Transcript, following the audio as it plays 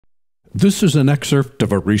This is an excerpt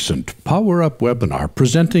of a recent Power Up webinar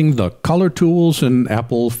presenting the color tools in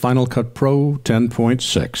Apple Final Cut Pro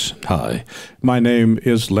 10.6. Hi, my name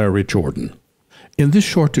is Larry Jordan. In this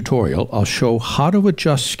short tutorial, I'll show how to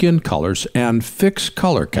adjust skin colors and fix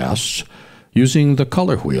color casts using the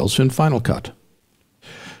color wheels in Final Cut.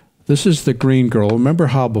 This is the green girl. Remember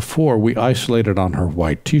how before we isolated on her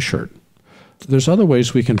white t-shirt? There's other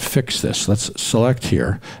ways we can fix this. Let's select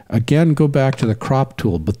here. Again, go back to the crop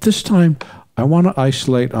tool, but this time I want to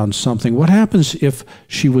isolate on something. What happens if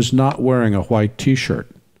she was not wearing a white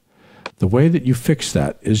t-shirt? The way that you fix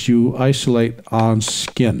that is you isolate on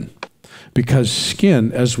skin, because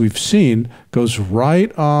skin, as we've seen, goes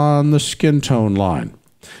right on the skin tone line.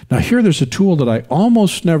 Now here there's a tool that I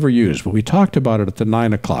almost never use, but we talked about it at the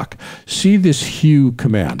 9 o'clock. See this hue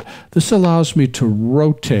command. This allows me to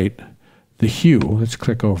rotate the hue. Let's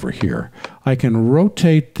click over here. I can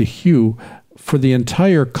rotate the hue for the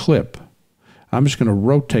entire clip. I'm just going to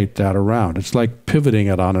rotate that around. It's like pivoting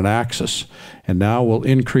it on an axis. And now we'll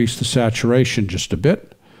increase the saturation just a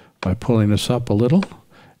bit by pulling this up a little.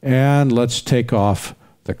 And let's take off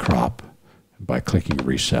the crop by clicking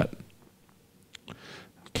reset.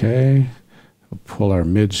 Okay, we'll pull our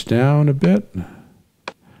mids down a bit,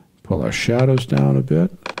 pull our shadows down a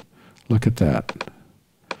bit. Look at that.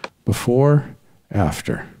 Before,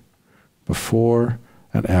 after, before,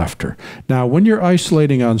 and after. Now, when you're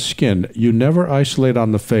isolating on skin, you never isolate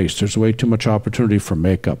on the face. There's way too much opportunity for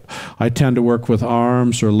makeup. I tend to work with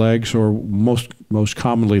arms or legs, or most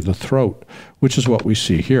commonly the throat, which is what we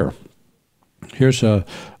see here. Here's an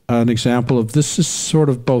example of this. Is sort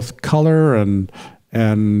of both color and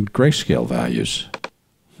grayscale values.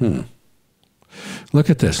 Look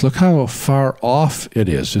at this. Look how far off it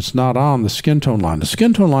is. It's not on the skin tone line. The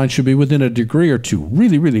skin tone line should be within a degree or two,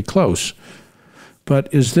 really, really close. But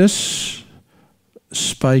is this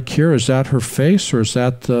spike here, is that her face, or is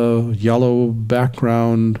that the yellow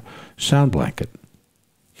background sound blanket?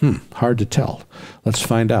 Hard to tell. Let's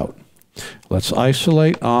find out. Let's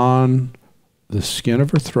isolate on the skin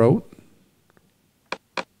of her throat.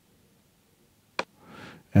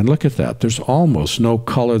 And look at that. There's almost no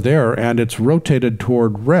color there, and it's rotated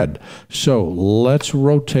toward red. So let's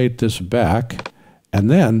rotate this back, and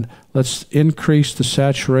then let's increase the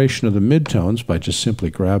saturation of the midtones by just simply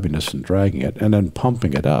grabbing this and dragging it, and then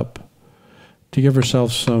pumping it up to give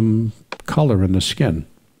ourselves some color in the skin.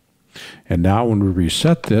 And now when we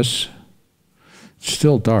reset this, it's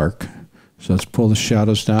still dark. So let's pull the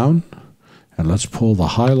shadows down, and let's pull the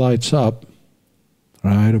highlights up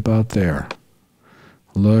right about there.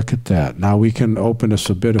 Look at that. Now we can open this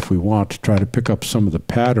a bit if we want to try to pick up some of the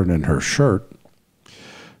pattern in her shirt.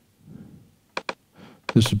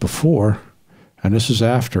 This is before, and this is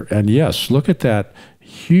after. And yes, look at that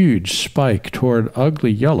huge spike toward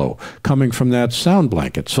ugly yellow coming from that sound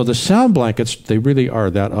blanket. So the sound blankets, they really are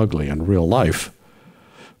that ugly in real life.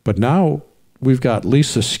 But now we've got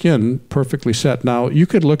Lisa's skin perfectly set. Now you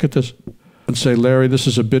could look at this and say, Larry, this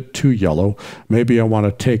is a bit too yellow. Maybe I want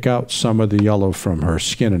to take out some of the yellow from her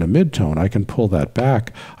skin in a midtone. I can pull that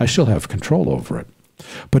back. I still have control over it.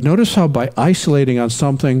 But notice how by isolating on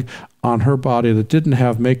something on her body that didn't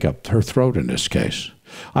have makeup, her throat in this case,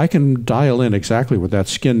 I can dial in exactly where that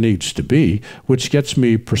skin needs to be, which gets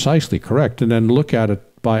me precisely correct, and then look at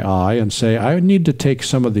it by eye and say, I need to take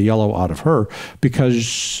some of the yellow out of her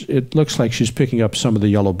because it looks like she's picking up some of the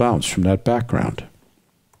yellow bounce from that background.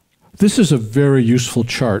 This is a very useful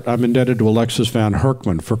chart. I'm indebted to Alexis Van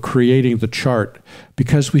Herkman for creating the chart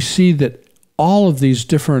because we see that all of these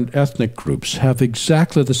different ethnic groups have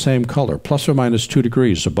exactly the same color, plus or minus 2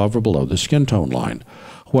 degrees above or below the skin tone line.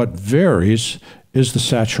 What varies is the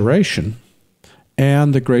saturation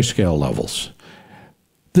and the grayscale levels.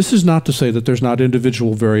 This is not to say that there's not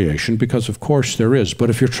individual variation, because of course there is, but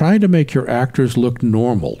if you're trying to make your actors look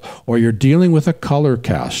normal, or you're dealing with a color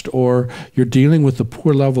cast, or you're dealing with a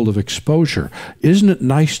poor level of exposure, isn't it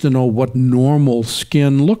nice to know what normal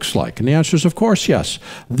skin looks like? And the answer is, of course, yes.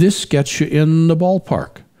 This gets you in the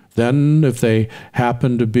ballpark. Then if they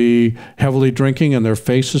happen to be heavily drinking and their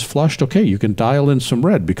face is flushed, okay, you can dial in some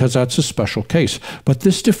red because that's a special case. But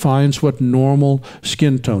this defines what normal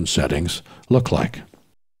skin tone settings look like.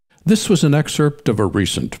 This was an excerpt of a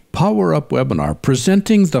recent Power Up webinar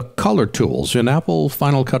presenting the color tools in Apple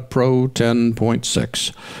Final Cut Pro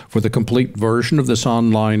 10.6. For the complete version of this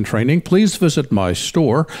online training, please visit my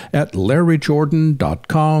store at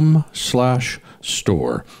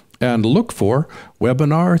larryjordan.com/store and look for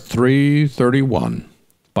Webinar 331.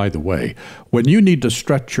 By the way, when you need to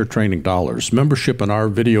stretch your training dollars, membership in our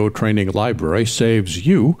video training library saves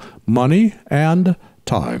you money and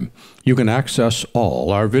time. You can access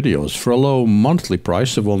all our videos for a low monthly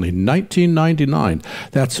price of only $19.99.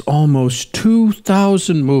 That's almost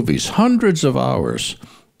 2,000 movies, hundreds of hours,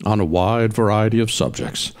 on a wide variety of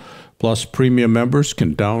subjects. Plus, premium members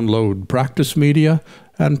can download practice media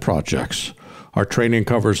and projects. Our training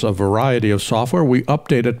covers a variety of software. We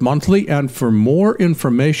update it monthly, and for more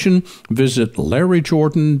information, visit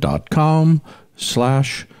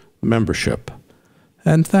larryjordan.com/membership.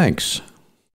 And thanks